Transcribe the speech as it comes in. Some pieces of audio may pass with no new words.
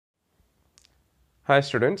Hi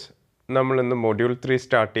students, നമ്മൾ ഇന്ന് module 3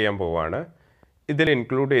 start ചെയ്യാൻ പോവാണ്. ഇതിൽ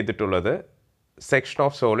ഇൻക്ലൂഡ് ചെയ്തിട്ടുള്ളത് സെക്ഷൻ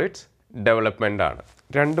ഓഫ് സോളിഡ്സ് ഡെവലപ്മെൻ്റ് ആണ്.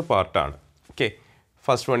 രണ്ട് പാർട്ടാണ്. Okay,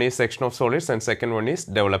 first one is section of solids and second one is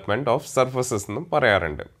development of surfaces എന്നും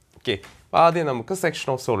പറയാറുണ്ട്. ഓക്കെ, അപ്പോൾ ആദ്യം നമുക്ക്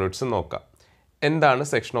സെക്ഷൻ ഓഫ് സോളിഡ്സ് നോക്കാം. എന്താണ്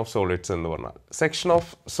സെക്ഷൻ ഓഫ് സോളിഡ്സ് എന്ന് പറഞ്ഞാൽ? സെക്ഷൻ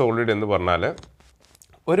ഓഫ് സോളിഡ് എന്ന് പറഞ്ഞാൽ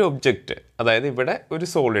ഒരു ഒബ്ജക്റ്റ്, അതായത് ഇവിടെ ഒരു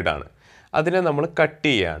സോളിഡാണ്, അതിനെ നമ്മൾ കട്ട്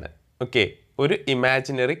ചെയ്യുകയാണ്. ഓക്കെ, ഒരു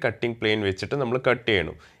ഇമാജിനറി കട്ടിംഗ് പ്ലെയിൻ വെച്ചിട്ട് നമ്മൾ കട്ട്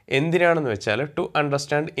ചെയ്യണം. എന്തിനാണെന്ന് വെച്ചാൽ to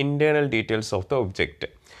understand internal details of the object.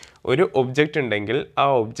 ഒരു ഒബ്ജക്റ്റ് ഉണ്ടെങ്കിൽ ആ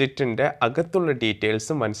ഒബ്ജക്റ്റിൻ്റെ അകത്തുള്ള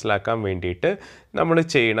ഡീറ്റെയിൽസ് മനസ്സിലാക്കാൻ വേണ്ടിയിട്ട് നമ്മൾ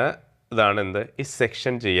ചെയ്യണ ഇതാണ് എന്ത്, ഈ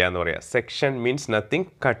സെക്ഷൻ ചെയ്യുക എന്ന് പറയുക. സെക്ഷൻ മീൻസ് നത്തിങ്,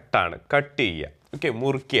 കട്ടാണ്, കട്ട് ചെയ്യുക. ഓക്കെ,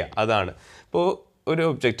 മുറിക്കുക, അതാണ്. ഇപ്പോൾ ഒരു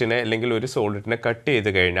ഒബ്ജക്റ്റിനെ അല്ലെങ്കിൽ ഒരു സോളിഡിനെ കട്ട്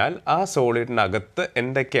ചെയ്ത് കഴിഞ്ഞാൽ ആ സോളിഡിനകത്ത്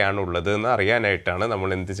എന്തൊക്കെയാണുള്ളത് എന്ന് അറിയാനായിട്ടാണ് നമ്മൾ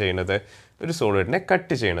എന്ത് ചെയ്യുന്നത്, ഒരു സോളിഡിനെ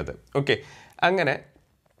കട്ട് ചെയ്യണത്. ഓക്കെ, അങ്ങനെ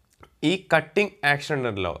ഈ കട്ടിങ് ആക്ഷൻ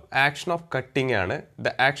ഉണ്ടല്ലോ, ആക്ഷൻ ഓഫ് കട്ടിങ് ആണ്. The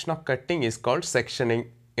action of cutting is called സെക്ഷനിങ്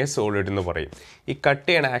A solid എന്ന് പറയും. ഈ കട്ട്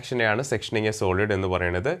ചെയ്യണ ആക്ഷനെയാണ് സെക്ഷനിങ് എ സോളിഡ് എന്ന്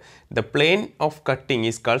പറയുന്നത്. The plain of cutting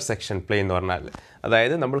is called section plain എന്ന് പറഞ്ഞാൽ,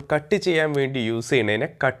 അതായത് നമ്മൾ കട്ട് ചെയ്യാൻ വേണ്ടി യൂസ് ചെയ്യുന്നതിനെ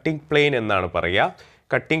കട്ടിങ് പ്ലെയിൻ എന്നാണ് പറയുക.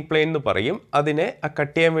 കട്ടിങ് പ്ലെയിൻ എന്ന് പറയും. അതിനെ ആ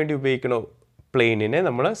കട്ട് ചെയ്യാൻ വേണ്ടി ഉപയോഗിക്കുന്ന പ്ലെയിനിനെ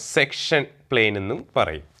നമ്മൾ സെക്ഷൻ പ്ലെയിൻ എന്നും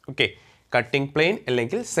പറയും. ഓക്കെ, കട്ടിംഗ് പ്ലെയിൻ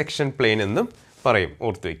അല്ലെങ്കിൽ സെക്ഷൻ പ്ലെയിൻ എന്നും പറയും,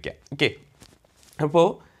 ഓർത്ത് വയ്ക്കുക. ഓക്കെ, അപ്പോൾ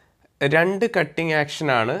രണ്ട് കട്ടിംഗ്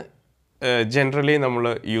ആക്ഷനാണ് ജനറലി നമ്മൾ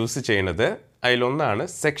യൂസ് ചെയ്യുന്നത്. അതിലൊന്നാണ്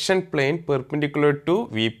section plain perpendicular to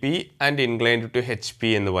V P and inclined to H P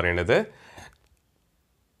എന്ന് പറയുന്നത്.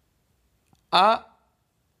 ആ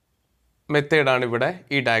മെത്തേഡാണ് ഇവിടെ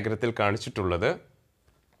ഈ ഡയഗ്രത്തിൽ കാണിച്ചിട്ടുള്ളത്.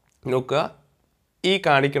 നോക്കുക, ഈ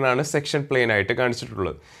കാണിക്കുന്നതാണ് സെക്ഷൻ പ്ലെയിൻ ആയിട്ട്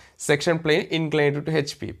കാണിച്ചിട്ടുള്ളത്. Section plain inclined to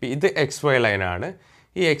H P. ഇത് എക്സ് വൈ ലൈനാണ്.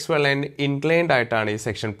 ഈ എക്സ് വൈ ലൈൻ ഇൻക്ലൈൻഡ് ആയിട്ടാണ് ഈ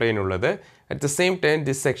സെക്ഷൻ പ്ലെയിൻ ഉള്ളത്. At the same time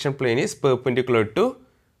this section plain is perpendicular to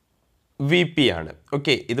V P ആണ്.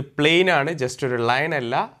 ഓക്കെ, ഇത് പ്ലെയിൻ ആണ്, ജസ്റ്റ് ഒരു ലൈൻ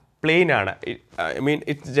അല്ല, പ്ലെയിൻ ആണ്. I mean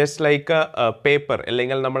it's just like A paper,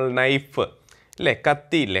 അല്ലെങ്കിൽ നമ്മൾ നൈഫ് അല്ലേ,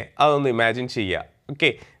 കത്തിയില്ലേ, അതൊന്ന് ഇമാജിൻ ചെയ്യുക. ഓക്കെ,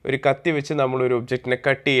 ഒരു കത്തി വെച്ച് നമ്മളൊരു ഒബ്ജക്റ്റിനെ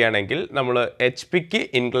കട്ട് ചെയ്യുകയാണെങ്കിൽ നമ്മൾ എച്ച് പിക്ക്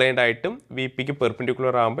ഇൻക്ലൈൻഡ് ആയിട്ടും വി പിക്ക്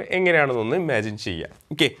പെർപെൻഡിക്കുലർ ആകുമ്പോൾ എങ്ങനെയാണെന്നൊന്ന് ഇമാജിൻ ചെയ്യുക.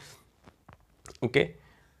 ഓക്കെ ഓക്കെ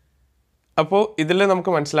അപ്പോൾ ഇതിൽ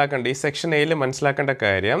നമുക്ക് മനസ്സിലാക്കേണ്ട, ഈ സെക്ഷൻ എയിൽ മനസ്സിലാക്കേണ്ട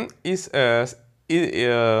കാര്യം, ഈ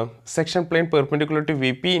section plain perpendicular to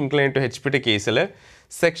V P inclined to H പിയുടെ കേസിൽ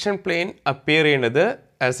സെക്ഷൻ പ്ലെയിൻ അപ്പിയർ ചെയ്യുന്നത്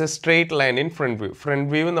as A straight line in front view. Front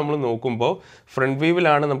view നമ്മൾ നോക്കുമ്പോൾ ഫ്രണ്ട്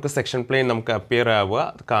വ്യൂവിലാണ് നമുക്ക് സെക്ഷൻ പ്ലെയിൻ നമുക്ക് അപ്പിയർ ആവുക,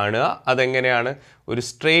 കാണുക. അതെങ്ങനെയാണ്? ഒരു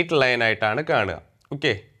സ്ട്രെയിറ്റ് ലൈൻ ആയിട്ടാണ് കാണുക.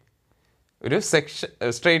 ഓക്കെ, ഒരു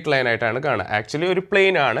സ്ട്രെയിറ്റ് ലൈൻ ആയിട്ടാണ് കാണുക. ആക്ച്വലി ഒരു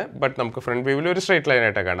പ്ലെയിൻ ആണ്, ബട്ട് നമുക്ക് ഫ്രണ്ട് വ്യൂവിൽ ഒരു സ്ട്രെയിറ്റ് ലൈൻ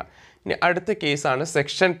ആയിട്ടാണ് കാണുക. ഇനി അടുത്ത കേസാണ്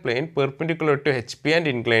section plain perpendicular to H P and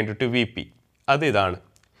inclined to V P. അത് ഇതാണ്.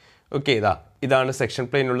 ഓക്കെ, ഇതാണ് സെക്ഷൻ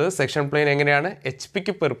പ്ലെയിൻ ഉള്ളത്. സെക്ഷൻ പ്ലെയിൻ എങ്ങനെയാണ്? എച്ച്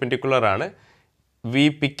പിക്ക് പെർപെൻഡിക്കുലർ ആണ്, വി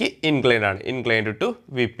പിക്ക് ഇൻക്ലൈൻഡ് ആണ്, ഇൻക്ലൈൻഡ് ടു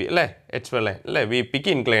വി പി അല്ലേ, എച്ച് വൈ ലൈൻ അല്ലേ, വി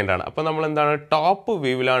പിക്ക് ഇൻക്ലൈൻഡ് ആണ്. അപ്പോൾ നമ്മൾ എന്താണ്, ടോപ്പ്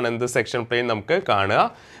വ്യൂവിലാണ് എന്ത് സെക്ഷൻ പ്ലെയിൻ നമുക്ക് കാണുക.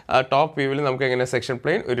 ആ ടോപ്പ് വ്യൂവിൽ നമുക്ക് എങ്ങനെ സെക്ഷൻ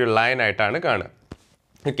പ്ലെയിൻ ഒരു ലൈൻ ആയിട്ടാണ് കാണുക.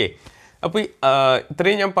 ഓക്കെ, അപ്പോൾ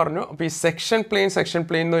ഇത്രയും ഞാൻ പറഞ്ഞു. അപ്പോൾ ഈ സെക്ഷൻ പ്ലെയിൻ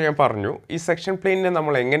എന്ന് ഞാൻ പറഞ്ഞു. ഈ സെക്ഷൻ പ്ലെയിനിനെ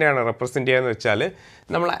നമ്മൾ എങ്ങനെയാണ് റെപ്രസെൻറ്റ് ചെയ്യുകയെന്ന് വെച്ചാൽ,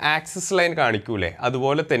 നമ്മൾ ആക്സിസ് ലൈൻ കാണിക്കൂലേ,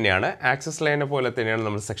 അതുപോലെ തന്നെയാണ്, ആക്സിസ് ലൈനെ പോലെ തന്നെയാണ്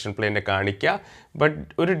നമ്മൾ സെക്ഷൻ പ്ലെയിനെ കാണിക്കുക. ബട്ട്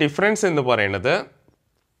ഒരു ഡിഫറൻസ് എന്ന് പറയുന്നത്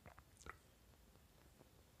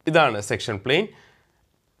ഇതാണ്. സെക്ഷൻ പ്ലെയിൻ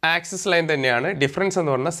ആക്സിസ് ലൈൻ തന്നെയാണ്. ഡിഫറൻസ്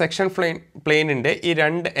എന്ന് പറഞ്ഞാൽ സെക്ഷൻ പ്ലെയിനിൻ്റെ ഈ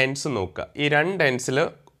രണ്ട് എൻഡ്സ് നോക്കുക. ഈ രണ്ട് എൻഡ്സിൽ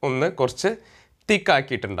ഒന്ന് കുറച്ച്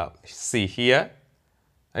തിക്കാക്കിയിട്ടുണ്ടാവും. C here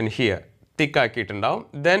and here തിക്കാക്കിയിട്ടുണ്ടാവും.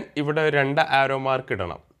 Then ഇവിടെ രണ്ട് ആരോ മാർക്ക്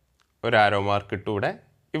ഇടണം. ഒരു ആരോ മാർക്ക് ഇട്ടു,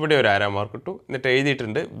 ഇവിടെ ഒരു ആരോ മാർക്ക് ഇട്ടു, എന്നിട്ട്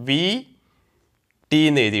എഴുതിയിട്ടുണ്ട് വി ടി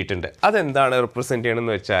എന്ന് എഴുതിയിട്ടുണ്ട്. അതെന്താണ് റെപ്രസെൻറ്റ്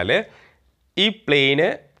ചെയ്യണമെന്ന് വെച്ചാൽ, ഈ പ്ലെയിന്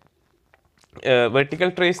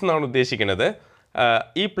വെർട്ടിക്കൽ ട്രേസ് എന്നാണ് ഉദ്ദേശിക്കുന്നത്.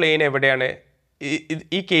 ഈ പ്ലെയിൻ എവിടെയാണ്?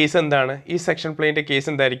 ഈ കേസ് എന്താണ്? ഈ സെക്ഷൻ പ്ലെയിൻ്റെ കേസ്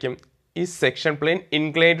എന്തായിരിക്കും? ഈ section plain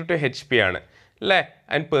inclined to H P ആണ് അല്ലേ,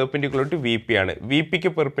 and perpendicular to V P ആണ്. വി പിക്ക്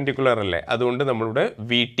പെർപെൻഡിക്കുലർ അല്ലേ, അതുകൊണ്ട് നമ്മളിവിടെ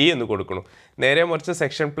വി ടി എന്ന് കൊടുക്കണം. നേരെ മറിച്ച്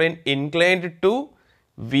section plain inclined to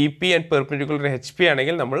V P and perpendicular H P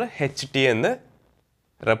ആണെങ്കിൽ നമ്മൾ എച്ച് ടി എന്ന്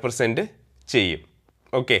റെപ്രസെൻറ്റ് ചെയ്യും.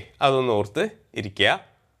 ഓക്കെ, അതൊന്ന് ഓർത്ത് ഇരിക്കുക.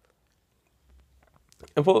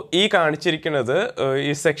 അപ്പോൾ ഈ കാണിച്ചിരിക്കുന്നത്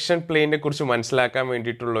ഈ സെക്ഷൻ പ്ലെയിനെ കുറിച്ച് മനസ്സിലാക്കാൻ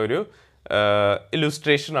വേണ്ടിയിട്ടുള്ളൊരു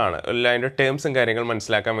ഇല്ലുസ്ട്രേഷനാണ്. അതിൻ്റെ ടേംസും കാര്യങ്ങളും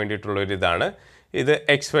മനസ്സിലാക്കാൻ വേണ്ടിയിട്ടുള്ളൊരു ഇതാണ്. ഇത്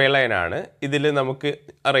എക്സ് വൈ ലൈൻ ആണ്. ഇതിൽ നമുക്ക്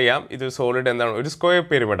അറിയാം ഇത് സോളിഡ് എന്താണ്, ഒരു സ്ക്വയർ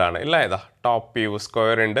പിരമിഡാണ് അല്ലേ. ടോപ്പ് വ്യൂ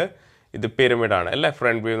സ്ക്വയർ ഉണ്ട്, ഇത് പിരമിഡാണ് അല്ലേ.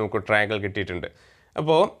 ഫ്രണ്ട് വ്യൂ നമുക്ക് ട്രയാങ്കിൾ കിട്ടിയിട്ടുണ്ട്.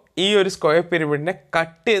 അപ്പോൾ ഈ ഒരു സ്ക്വയർ പിരമിഡിനെ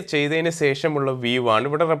കട്ട് ചെയ്തതിന് ശേഷമുള്ള വ്യൂ ആണ്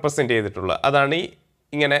ഇവിടെ റെപ്രസെൻറ്റ് ചെയ്തിട്ടുള്ളത്. അതാണ് ഈ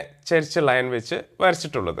ഇങ്ങനെ ചെരിച്ച് ലൈൻ വെച്ച്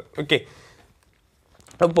വരച്ചിട്ടുള്ളത്. ഓക്കെ,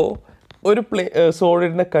 അപ്പോൾ ഒരു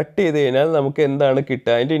സോളിഡിനെ കട്ട് ചെയ്ത് കഴിഞ്ഞാൽ നമുക്ക് എന്താണ്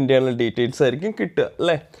കിട്ടുക, അതിൻ്റെ ഇൻറ്റേർണൽ ഡീറ്റെയിൽസ് ആയിരിക്കും കിട്ടുക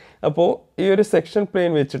അല്ലേ. അപ്പോൾ ഈ ഒരു സെക്ഷൻ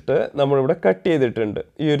പ്ലെയിൻ വെച്ചിട്ട് നമ്മളിവിടെ കട്ട് ചെയ്തിട്ടുണ്ട്,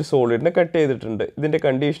 ഈ ഒരു സോളിഡിനെ കട്ട് ചെയ്തിട്ടുണ്ട്. ഇതിൻ്റെ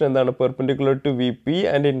കണ്ടീഷൻ എന്താണ്, perpendicular to V P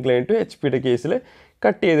and incline to H പിയുടെ കേസിൽ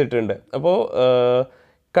കട്ട് ചെയ്തിട്ടുണ്ട്. അപ്പോൾ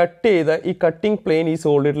കട്ട് ചെയ്ത ഈ കട്ടിംഗ് പ്ലെയിൻ ഈ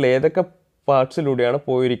സോളിഡിൽ ഏതൊക്കെ പാർട്സിലൂടെയാണ്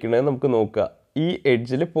പോയിരിക്കുന്നത് നമുക്ക് നോക്കുക. ഈ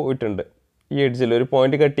എഡ്ജിൽ പോയിട്ടുണ്ട്, ഈ എഡ്ജിൽ ഒരു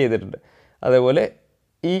പോയിന്റ് കട്ട് ചെയ്തിട്ടുണ്ട്. അതേപോലെ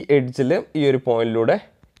ഈ എഡ്ജിൽ ഈ ഒരു പോയിന്റിലൂടെ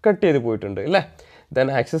കട്ട് ചെയ്ത് പോയിട്ടുണ്ട് അല്ലേ. ദെൻ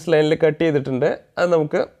ആക്സിസ് ലൈനിൽ കട്ട് ചെയ്തിട്ടുണ്ട്, അത്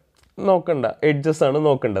നമുക്ക് നോക്കണ്ട, എഡ്ജസ് ആണ്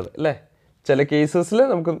നോക്കേണ്ടത് അല്ലേ. ചില കേസസിൽ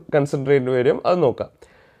നമുക്ക് കൺസിഡർ ചെയ്യേണ്ടി വരും, അത് നോക്കാം.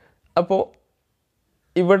 അപ്പോൾ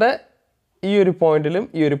ഇവിടെ ഈ ഒരു പോയിന്റിലും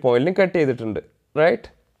ഈ ഒരു പോയിന്റിലും കട്ട് ചെയ്തിട്ടുണ്ട്, റൈറ്റ്.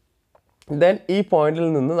 ദെൻ ഈ പോയിന്റിൽ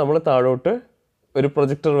നിന്ന് നമ്മൾ താഴോട്ട് ഒരു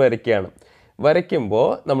പ്രൊജക്ടർ വരയ്ക്കുകയാണ്. വരയ്ക്കുമ്പോൾ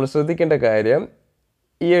നമ്മൾ ശ്രദ്ധിക്കേണ്ട കാര്യം,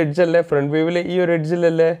 ഈ എഡ്ജല്ലേ ഫ്രണ്ട് വ്യൂവിൽ ഈ ഒരു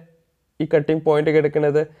എഡ്ജിലല്ലേ ഈ കട്ടിങ് പോയിന്റ്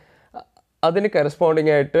കിടക്കുന്നത്, അതിന്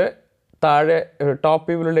കറസ്പോണ്ടിങ് ആയിട്ട് താഴെ ടോപ്പ്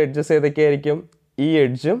വ്യൂവിലുള്ള എഡ്ജസ് ഏതൊക്കെയായിരിക്കും, ഈ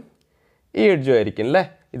എഡ്ജും ഈ എഡ്ജും ആയിരിക്കും അല്ലേ.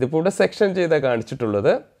 ഇതിപ്പോൾ ഇവിടെ സെക്ഷൻ ചെയ്താൽ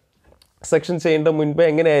കാണിച്ചിട്ടുള്ളത്. സെക്ഷൻ ചെയ്യേണ്ട മുൻപേ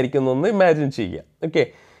എങ്ങനെയായിരിക്കും എന്നൊന്ന് ഇമാജിൻ ചെയ്യുക. ഓക്കെ,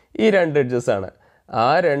 ഈ രണ്ട് എഡ്ജസ് ആണ്. ആ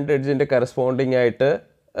രണ്ട് എഡ്ജിൻ്റെ കറസ്പോണ്ടിങ് ആയിട്ട്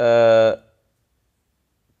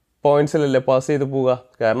പോയിൻറ്റ്സിലല്ലേ പാസ് ചെയ്ത് പോവുക.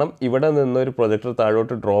 കാരണം ഇവിടെ നിന്ന് ഒരു പ്രൊജക്ടർ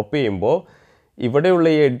താഴോട്ട് ഡ്രോപ്പ് ചെയ്യുമ്പോൾ ഇവിടെയുള്ള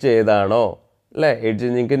ഈ എഡ്ജ് ഏതാണോ അല്ലേ, എഡ്ജ്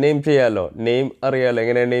നിങ്ങൾക്ക് നെയിം ചെയ്യാമല്ലോ, നെയിം അറിയാമല്ലോ,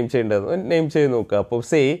 എങ്ങനെയാണ് നെയിം ചെയ്യേണ്ടത്, നെയിം ചെയ്ത് നോക്കുക. അപ്പോൾ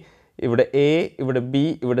സേ ഇവിടെ എ, ഇവിടെ ബി,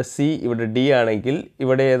 ഇവിടെ സി, ഇവിടെ ഡി ആണെങ്കിൽ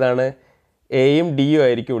ഇവിടെ ഏതാണ്, എയും ഡിയും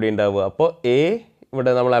ആയിരിക്കും ഇവിടെ ഉണ്ടാവുക. അപ്പോൾ എ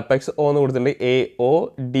ഇവിടെ നമ്മൾ അപ്പെക്സ് ഒ എന്ന് കൊടുത്തിട്ടുണ്ട്, എ ഒ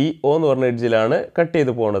ഡി ഒ എന്ന് പറഞ്ഞ എഡ്ജിലാണ് കട്ട്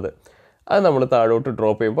ചെയ്ത് പോകുന്നത്. അത് നമ്മൾ താഴോട്ട്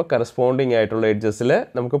ഡ്രോപ്പ് ചെയ്യുമ്പോൾ കറസ്പോണ്ടിങ് ആയിട്ടുള്ള എഡ്ജസിൽ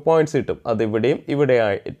നമുക്ക് പോയിൻറ്റ്സ് കിട്ടും. അത് ഇവിടെയും ഇവിടെ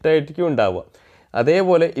ആയിട്ടായിരിക്കും ഉണ്ടാവുക.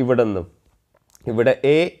 അതേപോലെ ഇവിടെ നിന്നും ഇവിടെ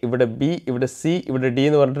എ, ഇവിടെ ബി, ഇവിടെ സി, ഇവിടെ ഡി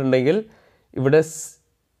എന്ന് പറഞ്ഞിട്ടുണ്ടെങ്കിൽ ഇവിടെ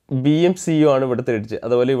ബിയും സിയും ആണ് ഇവിടുത്തെ എഡ്ജ്.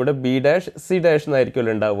 അതുപോലെ ഇവിടെ ബി ഡാഷ് സി ഡാഷ്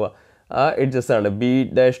എന്നായിരിക്കുമല്ലോ ഉണ്ടാവുക. ആ എഡ്ജസ് ആണ് B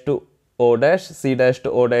dash to O dash, C dash to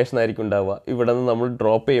O dash എന്നായിരിക്കും ഉണ്ടാവുക. ഇവിടെ നിന്ന് നമ്മൾ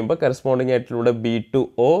ഡ്രോപ്പ് ചെയ്യുമ്പോൾ കറസ്പോണ്ടിങ് ആയിട്ടുള്ള B to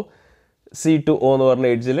O, C to O എന്ന് പറഞ്ഞ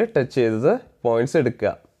എഡ്ജിൽ ടച്ച് ചെയ്തത് പോയിൻറ്റ്സ്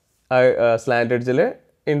എടുക്കുക. ആ സ്ലാൻഡ് എഡ്ജിൽ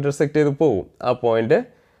ഇൻ്റർസെക്റ്റ് ചെയ്ത് പോകും, ആ പോയിൻ്റ്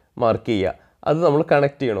മാർക്ക് ചെയ്യുക. അത് നമ്മൾ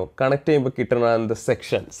കണക്ട് ചെയ്യണോ, കണക്ട് ചെയ്യുമ്പോൾ കിട്ടണ എന്ത്,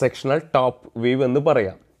 സെക്ഷണൽ ടോപ്പ് വ്യൂ എന്ന്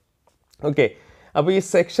പറയാം. ഓക്കെ, അപ്പോൾ ഈ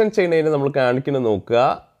സെക്ഷൻ ചെയ്യുന്നതിന് നമ്മൾ കാണിക്കുന്നത് നോക്കുക.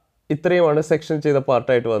 ഇത്രയുമാണ് സെക്ഷൻ ചെയ്ത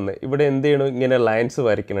പാർട്ടായിട്ട് വന്നത്. ഇവിടെ എന്ത് ചെയ്യണം, ഇങ്ങനെ ലൈൻസ്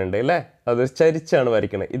വരയ്ക്കുന്നുണ്ട് അല്ലേ, അത് ചരിച്ചാണ്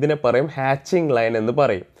വരയ്ക്കുന്നത്. ഇതിനെ പറയും ഹാച്ചിങ് ലൈൻ എന്ന്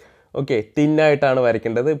പറയും. ഓക്കെ, തിന്നായിട്ടാണ്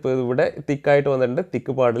വരയ്ക്കേണ്ടത്. ഇപ്പോൾ ഇവിടെ തിക്കായിട്ട് വന്നിട്ടുണ്ട്,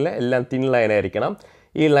 തിക്ക് പാടില്ല, എല്ലാം തിൻ ലൈൻ ആയിരിക്കണം.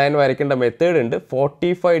 ഈ ലൈൻ വരയ്ക്കേണ്ട മെത്തേഡ് ഉണ്ട്,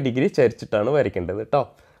 45 ഡിഗ്രി ചരിച്ചിട്ടാണ് വരയ്ക്കേണ്ടത് കേട്ടോ.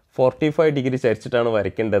 45 ഡിഗ്രി ചരിച്ചിട്ടാണ്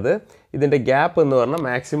വരയ്ക്കേണ്ടത്. ഇതിൻ്റെ ഗ്യാപ്പ് എന്ന് പറഞ്ഞാൽ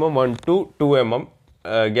മാക്സിമം 1 to 2 mm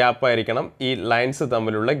ഗ്യാപ്പ് ആയിരിക്കണം. ഈ ലൈൻസ്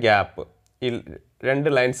തമ്മിലുള്ള ഗ്യാപ്പ്, ഈ രണ്ട്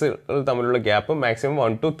ലൈൻസ് തമ്മിലുള്ള ഗ്യാപ്പ് മാക്സിമം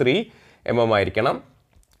 1 to 3 mm ആയിരിക്കണം.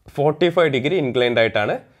 45 ഡിഗ്രി ഇൻക്ലൈൻഡ്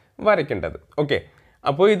ആയിട്ടാണ് വരയ്ക്കേണ്ടത്. ഓക്കെ,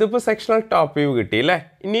 അപ്പോൾ ഇതിപ്പോൾ സെക്ഷണൽ ടോപ്പ് വ്യൂ കിട്ടിയില്ലേ.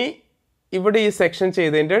 ഇനി ഇവിടെ ഈ സെക്ഷൻ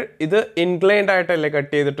ചെയ്തതിൻ്റെ ഇത് ഇൻക്ലൈൻഡ് ആയിട്ടല്ലേ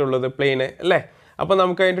കട്ട് ചെയ്തിട്ടുള്ളത് പ്ലെയിന് അല്ലേ. അപ്പോൾ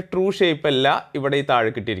നമുക്ക് അതിൻ്റെ ട്രൂ ഷേപ്പ് അല്ല ഇവിടെ ഈ താഴെ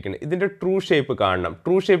കിട്ടിയിരിക്കുന്നത്. ഇതിൻ്റെ ട്രൂ ഷേപ്പ് കാണണം.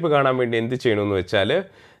 ട്രൂ ഷേപ്പ് കാണാൻ വേണ്ടി എന്ത് ചെയ്യണമെന്ന് വെച്ചാൽ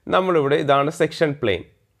നമ്മളിവിടെ ഇതാണ് സെക്ഷൻ പ്ലെയിൻ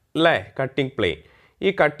അല്ലേ, കട്ടിംഗ് പ്ലെയിൻ.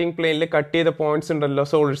 ഈ കട്ടിംഗ് പ്ലെയിനിൽ കട്ട് ചെയ്ത പോയിൻറ്റ്സ് ഉണ്ടല്ലോ,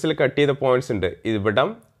 സോളിഡ്സിൽ കട്ട് ചെയ്ത പോയിൻറ്റ്സ് ഉണ്ട്,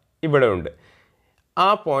 ഇവിടെ ഉണ്ട്. ആ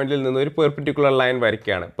പോയിന്റിൽ നിന്ന് ഒരു പെർപെൻഡിക്കുലർ ലൈൻ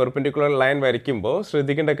വരയ്ക്കുകയാണ്. പെർപെൻഡിക്കുലർ ലൈൻ വരയ്ക്കുമ്പോൾ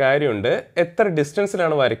ശ്രദ്ധിക്കേണ്ട കാര്യമുണ്ട്, എത്ര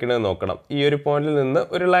ഡിസ്റ്റൻസിലാണ് വരയ്ക്കണമെന്ന് നോക്കണം. ഈ ഒരു പോയിന്റിൽ നിന്ന്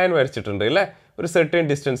ഒരു ലൈൻ വരച്ചിട്ടുണ്ട് അല്ലേ, ഒരു സെർട്ടൻ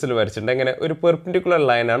ഡിസ്റ്റൻസിൽ വരച്ചിട്ടുണ്ട്. എങ്ങനെ, ഒരു പെർപെൻഡിക്കുലർ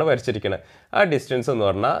ലൈനാണ് വരച്ചിരിക്കുന്നത്. ആ ഡിസ്റ്റൻസ് എന്ന്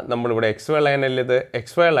പറഞ്ഞാൽ നമ്മളിവിടെ എക്സ് വൈ ലൈനിൽ, ഇത്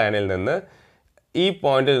എക്സ് വൈ ലൈനിൽ നിന്ന് ഈ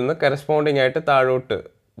പോയിന്റിൽ നിന്ന് കറസ്പോണ്ടിങ് ആയിട്ട് താഴോട്ട്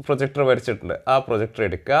പ്രൊജക്ടർ വരച്ചിട്ടുണ്ട്. ആ പ്രൊജക്ടർ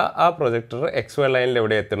എടുക്കുക, ആ പ്രൊജക്ടർ എക്സ് വൈ ലൈനിൽ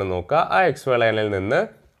എവിടെ എത്തണം നോക്കുക. ആ എക്സ് വൈ ലൈനിൽ നിന്ന്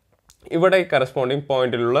ഇവിടെ കറസ്പോണ്ടിങ്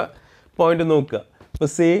പോയിന്റിലുള്ള പോയിന്റ് നോക്കുക. ഇപ്പോൾ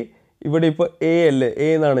സി ഇവിടെ ഇപ്പോൾ എ അല്ലേ, എ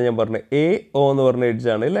എന്നാണ് ഞാൻ പറഞ്ഞത്, എ ഒ എന്ന് പറഞ്ഞ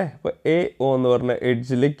എഡ്ജാണ് അല്ലേ. അപ്പോൾ എ ഒ എന്ന് പറഞ്ഞ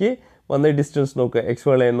എഡ്ജിലേക്ക് വന്ന ഡിസ്റ്റൻസ് നോക്കുക, എക്സ്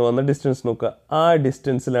വൈ ലൈനിൽ വന്ന ഡിസ്റ്റൻസ് നോക്കുക. ആ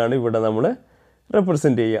ഡിസ്റ്റൻസിലാണ് ഇവിടെ നമ്മൾ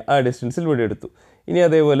റെപ്രസെൻറ്റ് ചെയ്യുക. ആ ഡിസ്റ്റൻസിൽ ഇവിടെ എടുത്തു. ഇനി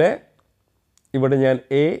അതേപോലെ ഇവിടെ ഞാൻ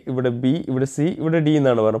എ, ഇവിടെ ബി, ഇവിടെ സി, ഇവിടെ ഡി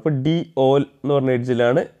എന്നാണ് പറഞ്ഞത്. അപ്പോൾ ഡി ഒ എന്ന് പറഞ്ഞ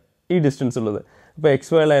എഡ്ജിലാണ് ഈ ഡിസ്റ്റൻസ് ഉള്ളത്. അപ്പോൾ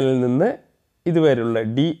എക്സ് വൈ ലൈനിൽ നിന്ന് ഇതുവരെയുള്ള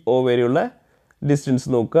ഡി ഒ വരെയുള്ള ഡിസ്റ്റൻസ്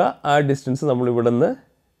നോക്കുക. ആ ഡിസ്റ്റൻസ് നമ്മൾ ഇവിടെ നിന്ന്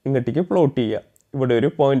ഇങ്ങോട്ടേക്ക് പ്ലോട്ട് ചെയ്യുക. ഇവിടെ ഒരു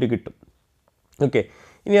പോയിന്റ് കിട്ടും. ഓക്കെ,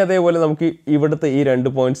 ഇനി അതേപോലെ നമുക്ക് ഇവിടുത്തെ ഈ രണ്ട്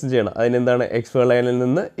പോയിന്റ്സും ചെയ്യണം. അതിനെന്താണ്, എക്സ് വൈ ലൈനിൽ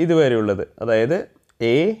നിന്ന് ഇതുവരെയുള്ളത്, അതായത്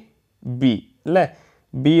എ ബി അല്ലേ.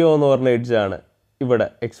 ബി ഒ എന്ന് പറഞ്ഞ എഡ്ജാണ് ഇവിടെ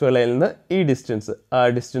എക്സ് വൈ ലൈനിൽ നിന്ന് ഈ ഡിസ്റ്റൻസ്. ആ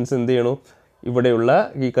ഡിസ്റ്റൻസ് എന്ത് ചെയ്യണു, ഇവിടെയുള്ള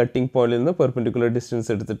ഈ കട്ടിംഗ് പോയിന്റിൽ നിന്ന് പെർപെൻഡിക്കുലർ ഡിസ്റ്റൻസ്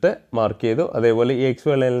എടുത്തിട്ട് മാർക്ക് ചെയ്തു. അതേപോലെ ഈ എക്സ്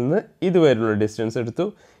വൈ ലൈനിൽ നിന്ന് ഇതുവരെയുള്ള ഡിസ്റ്റൻസ് എടുത്തു.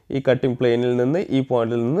 ഈ കട്ടിംഗ് പ്ലെയിനിൽ നിന്ന് ഈ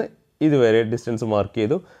പോയിന്റിൽ നിന്ന് ഇതുവരെ ഡിസ്റ്റൻസ് മാർക്ക്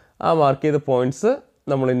ചെയ്തു. ആ മാർക്ക് ചെയ്ത പോയിന്റ്സ്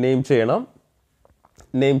നമ്മൾ നെയിം ചെയ്യണം.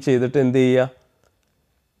 നെയിം ചെയ്തിട്ട് എന്ത് ചെയ്യുക,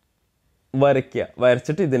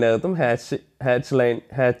 വരച്ചിട്ട് ഇതിനകത്തും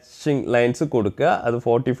ഹാച്ചിങ് ലൈൻസ് കൊടുക്കുക. അത്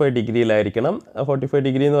 45 ഡിഗ്രിയിലായിരിക്കണം. 45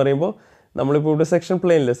 ഡിഗ്രി എന്ന് പറയുമ്പോൾ നമ്മളിപ്പോൾ ഇവിടെ സെക്ഷൻ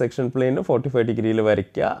പ്ലെയിനിൽ 45 ഡിഗ്രിയിൽ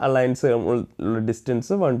വരയ്ക്കുക. ആ ലൈൻസ് ഉള്ള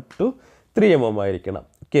ഡിസ്റ്റൻസ് 1 to 3 mm ആയിരിക്കണം.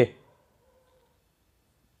 ഓക്കെ,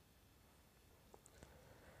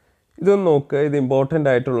 ഇതൊന്ന് നോക്കുക. ഇത് ഇമ്പോർട്ടൻ്റ്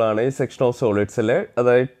ആയിട്ടുള്ളതാണ് ഈ സെക്ഷൻ ഓഫ് സോളിഡ്സിൽ.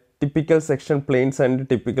 അതായത് typical section planes and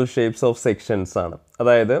typical shapes of sections ആണ്.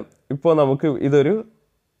 അതായത് ഇപ്പോൾ നമുക്ക് ഇതൊരു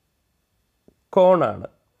കോണാണ്.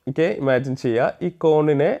 ഓക്കെ, ഇമാജിൻ ചെയ്യുക. ഈ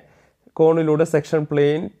കോണിലൂടെ സെക്ഷൻ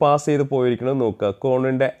പ്ലെയിൻ പാസ് ചെയ്ത് പോയിരിക്കുന്നത് നോക്കുക.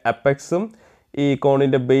 കോണിൻ്റെ അപ്പെക്സും ഈ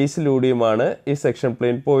കോണിൻ്റെ ബേസിലൂടെയുമാണ് ഈ സെക്ഷൻ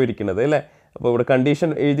പ്ലെയിൻ പോയിരിക്കുന്നത് അല്ലേ. അപ്പോൾ ഇവിടെ കണ്ടീഷൻ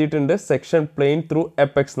എഴുതിയിട്ടുണ്ട് സെക്ഷൻ പ്ലെയിൻ ത്രൂ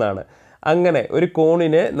എപ്പെക്സ് എന്നാണ്. അങ്ങനെ ഒരു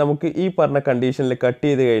കോണിനെ നമുക്ക് ഈ പറഞ്ഞ കണ്ടീഷനിൽ കട്ട്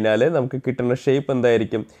ചെയ്ത് കഴിഞ്ഞാൽ നമുക്ക് കിട്ടുന്ന ഷേപ്പ്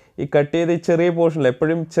എന്തായിരിക്കും? ഈ കട്ട് ചെയ്ത് ചെറിയ പോർഷനിൽ,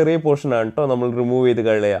 എപ്പോഴും ചെറിയ പോർഷനാണ് കേട്ടോ നമ്മൾ റിമൂവ് ചെയ്ത്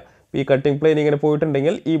കളയുക. ഈ കട്ടിംഗ് പ്ലെയിൻ ഇങ്ങനെ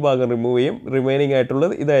പോയിട്ടുണ്ടെങ്കിൽ ഈ ഭാഗം റിമൂവ് ചെയ്യും, റിമൈനിങ്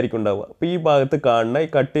ആയിട്ടുള്ളത് ഇതായിരിക്കും ഉണ്ടാവുക. അപ്പോൾ ഈ ഭാഗത്ത് കാണുന്ന ഈ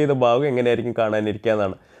കട്ട് ചെയ്ത ഭാഗം എങ്ങനെയായിരിക്കും കാണാനിരിക്കുക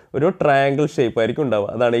എന്നാണ്. ഒരു ട്രയാങ്കിൾ ഷേപ്പ് ആയിരിക്കും ഉണ്ടാവുക.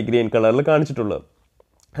 അതാണ് ഈ ഗ്രീൻ കളറിൽ കാണിച്ചിട്ടുള്ളത്.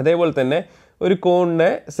 അതേപോലെ തന്നെ ഒരു കോണിനെ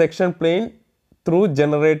സെക്ഷൻ പ്ലെയിൻ ത്രൂ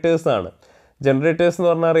ജനറേറ്റേഴ്സ് ആണ്. ജനറേറ്റേഴ്സ് എന്ന്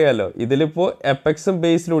പറഞ്ഞാൽ അറിയാമല്ലോ, ഇതിലിപ്പോൾ എപ്പെക്സും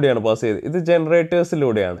ബേസിലൂടെയാണ് പാസ് ചെയ്തത്. ഇത്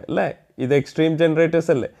ജനറേറ്റേഴ്സിലൂടെയാണ് അല്ലേ, ഇത് എക്സ്ട്രീം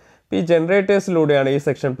ജനറേറ്റേഴ്സ് അല്ലേ. അപ്പോൾ ഈ ജനറേറ്റേഴ്സിലൂടെയാണ് ഈ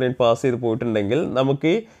സെക്ഷൻ പ്ലെയിൻ പാസ് ചെയ്ത് പോയിട്ടുണ്ടെങ്കിൽ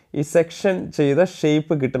നമുക്ക് ഈ സെക്ഷൻ ചെയ്ത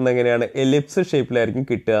ഷേപ്പ് കിട്ടുന്നത് എങ്ങനെയാണ്? എലിപ്സ് ഷേപ്പിലായിരിക്കും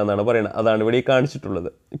കിട്ടുക എന്നാണ് പറയുന്നത്. അതാണ് ഇവിടെ ഈ കാണിച്ചിട്ടുള്ളത്.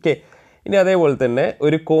 ഓക്കെ, ഇനി അതേപോലെ തന്നെ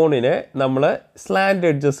ഒരു കോണിനെ നമ്മൾ സ്ലാൻഡ്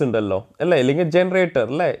എഡ്ജസ് ഉണ്ടല്ലോ അല്ലേ, അല്ലെങ്കിൽ ജനറേറ്റർ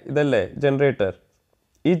അല്ലേ, ഇതല്ലേ ജനറേറ്റർ.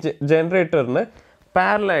 ഈ ജനറേറ്ററിന്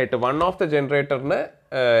പാരലായിട്ട് വൺ ഓഫ് ദ ജനറേറ്ററിന്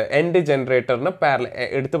എൻഡ് ജനറേറ്ററിന്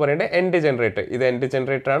എടുത്ത് പറയേണ്ട എൻഡ് ജനറേറ്റർ, ഇത് എൻഡ്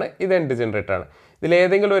ജനറേറ്ററാണ്, ഇത് എൻഡ് ജനറേറ്ററാണ്.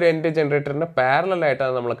 ഇതിലേതെങ്കിലും ഒരു എൻഡ് ജനറേറ്ററിന്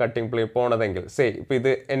പാരലായിട്ടാണ് നമ്മൾ കട്ടിംഗ് പ്ലെയിൻ പോണതെങ്കിൽ, ഇപ്പോൾ ഇത്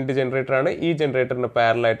എൻഡ് ജനറേറ്ററാണ്, ഈ ജനറേറ്ററിന്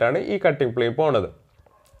പാരലായിട്ടാണ് ഈ കട്ടിംഗ് പ്ലെയിൻ പോണത്.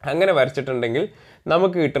 അങ്ങനെ വരച്ചിട്ടുണ്ടെങ്കിൽ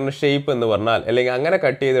നമുക്ക് കിട്ടുന്ന ഷേപ്പ് എന്ന് പറഞ്ഞാൽ, അല്ലെങ്കിൽ അങ്ങനെ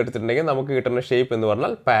കട്ട് ചെയ്തെടുത്തിട്ടുണ്ടെങ്കിൽ നമുക്ക് കിട്ടുന്ന ഷേപ്പ് എന്ന്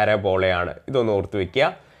പറഞ്ഞാൽ പാരബോളയാണ്. ഇതൊന്ന് ഓർത്ത് വയ്ക്കുക.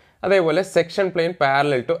 അതേപോലെ section plain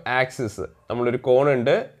parallel to axis. നമ്മളൊരു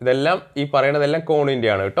കോണുണ്ട്, ഇതെല്ലാം ഈ പറയുന്നതെല്ലാം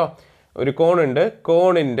കോണിൻ്റെയാണ് കേട്ടോ. ഒരു കോണുണ്ട്,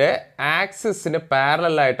 കോണിൻ്റെ ആക്സിസിന്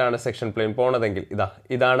പാരലായിട്ടാണ് സെക്ഷൻ പ്ലെയിൻ പോണതെങ്കിൽ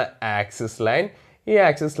ഇതാണ് ആക്സിസ് ലൈൻ. ഈ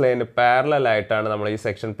ആക്സിസ് ലൈനിന് പാരലായിട്ടാണ് നമ്മൾ ഈ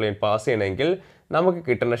സെക്ഷൻ പ്ലെയിൻ പാസ് ചെയ്യണമെങ്കിൽ നമുക്ക്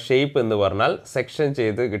കിട്ടുന്ന ഷേപ്പ് എന്ന് പറഞ്ഞാൽ, സെക്ഷൻ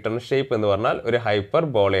ചെയ്ത് കിട്ടുന്ന ഷേപ്പ് എന്ന് പറഞ്ഞാൽ ഒരു ഹൈപ്പർ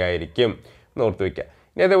ബോളയായിരിക്കും. ഓർത്ത് വയ്ക്കുക.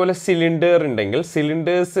 ഇനി അതേപോലെ സിലിണ്ടർ ഉണ്ടെങ്കിൽ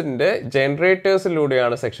സിലിണ്ടേഴ്സിൻ്റെ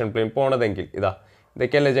ജനറേറ്റേഴ്സിലൂടെയാണ് സെക്ഷൻ പ്ലെയിൻ പോണതെങ്കിൽ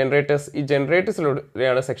ഇതൊക്കെയല്ലേ ജനറേറ്റേഴ്സ്. ഈ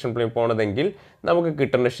ജനറേറ്റേഴ്സിലൂടെയാണ് സെക്ഷൻ പ്ലെയിൻ പോണതെങ്കിൽ നമുക്ക്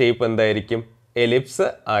കിട്ടുന്ന ഷേപ്പ് എന്തായിരിക്കും? എലിപ്സ്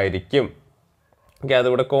ആയിരിക്കും. ഓക്കെ,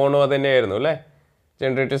 അതിവിടെ കോണോ തന്നെയായിരുന്നു അല്ലേ.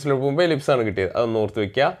 ജനറേറ്റേഴ്സിലൂടെ പോകുമ്പോൾ എലിപ്സാണ് കിട്ടിയത്. അതൊന്ന് ഓർത്ത്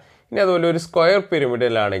വയ്ക്കുക. ഇനി അതുപോലെ ഒരു സ്ക്വയർ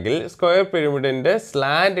പിരമിഡിലാണെങ്കിൽ സ്ക്വയർ പിരമിഡിൻ്റെ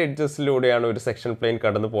സ്ലാൻഡ് എഡ്ജസിലൂടെയാണ് ഒരു സെക്ഷൻ പ്ലെയിൻ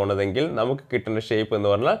കടന്നു പോകുന്നതെങ്കിൽ നമുക്ക് കിട്ടുന്ന ഷേപ്പ് എന്ന്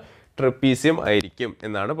പറഞ്ഞാൽ ട്രപ്പീസിയം ആയിരിക്കും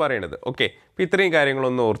എന്നാണ് പറയുന്നത്. ഓക്കെ, അപ്പോൾ ഇത്രയും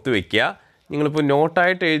കാര്യങ്ങളൊന്ന് ഓർത്ത് വയ്ക്കുക. നിങ്ങളിപ്പോൾ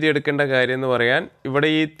നോട്ടായിട്ട് എഴുതിയെടുക്കേണ്ട കാര്യം എന്ന് പറയാൻ, ഇവിടെ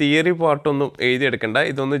ഈ തിയറി പാർട്ടൊന്നും എഴുതിയെടുക്കേണ്ട,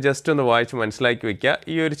 ഇതൊന്ന് ജസ്റ്റ് ഒന്ന് വായിച്ച് മനസ്സിലാക്കി വയ്ക്കുക.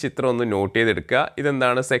 ഈ ഒരു ചിത്രം ഒന്ന് നോട്ട് ചെയ്തെടുക്കുക.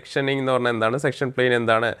 ഇതെന്താണ് സെക്ഷനിങ് എന്ന് പറഞ്ഞാൽ എന്താണ്, സെക്ഷൻ പ്ലെയിൻ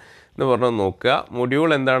എന്താണ് എന്ന് പറഞ്ഞാൽ നോക്കുക, മൊഡ്യൂൾ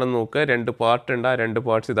എന്താണെന്ന് നോക്കുക, 2 പാർട്ട് ഉണ്ട്, ആ 2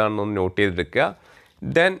 പാർട്സ് ഇതാണെന്നൊന്ന് നോട്ട് ചെയ്തെടുക്കുക.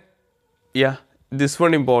 ദെൻ ദിസ്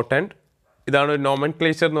വൺ ഇമ്പോർട്ടൻറ്റ്, ഇതാണ് ഒരു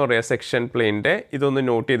നോമൻക്ലേച്ചർ എന്ന് പറയുക സെക്ഷൻ പ്ലെയിൻ്റെ. ഇതൊന്ന്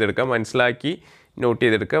നോട്ട് ചെയ്തെടുക്കുക, മനസ്സിലാക്കി നോട്ട്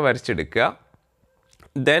ചെയ്തെടുക്കുക, വരച്ചെടുക്കുക.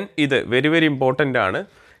 ദെൻ ഇത് വെരി വെരി ഇമ്പോർട്ടൻ്റ് ആണ്.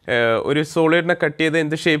 ഒരു സോളിഡിനെ കട്ട് ചെയ്ത്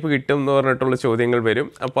എന്ത് ഷേപ്പ് കിട്ടും എന്ന് പറഞ്ഞിട്ടുള്ള ചോദ്യങ്ങൾ വരും.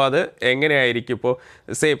 അപ്പോൾ അത് എങ്ങനെയായിരിക്കും?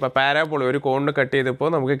 ഇപ്പോൾ പാരാബോള, ഒരു കോണിന് കട്ട് ചെയ്തപ്പോൾ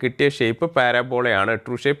നമുക്ക് കിട്ടിയ ഷേപ്പ് പാരാബോളയാണ്,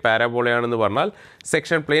 ട്രൂ ഷേപ്പ് പാരാബോളയാണെന്ന് പറഞ്ഞാൽ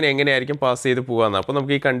സെക്ഷൻ പ്ലെയിൻ എങ്ങനെയായിരിക്കും പാസ് ചെയ്ത് പോകാമെന്ന്. അപ്പോൾ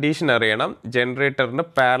നമുക്ക് ഈ കണ്ടീഷൻ അറിയണം. ജനറേറ്ററിന്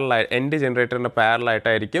എൻഡ് ജനറേറ്ററിന്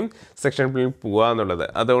പാരലായിട്ടായിരിക്കും സെക്ഷൻ പ്ലെയിൻ പോകുക എന്നുള്ളത്.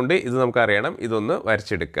 അതുകൊണ്ട് ഇത് നമുക്കറിയണം. ഇതൊന്ന്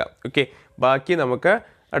വരച്ചെടുക്കുക. ഓക്കെ, ബാക്കി നമുക്ക്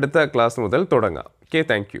അടുത്ത ക്ലാസ് മുതൽ തുടങ്ങാം. Okay,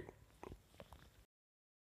 thank you.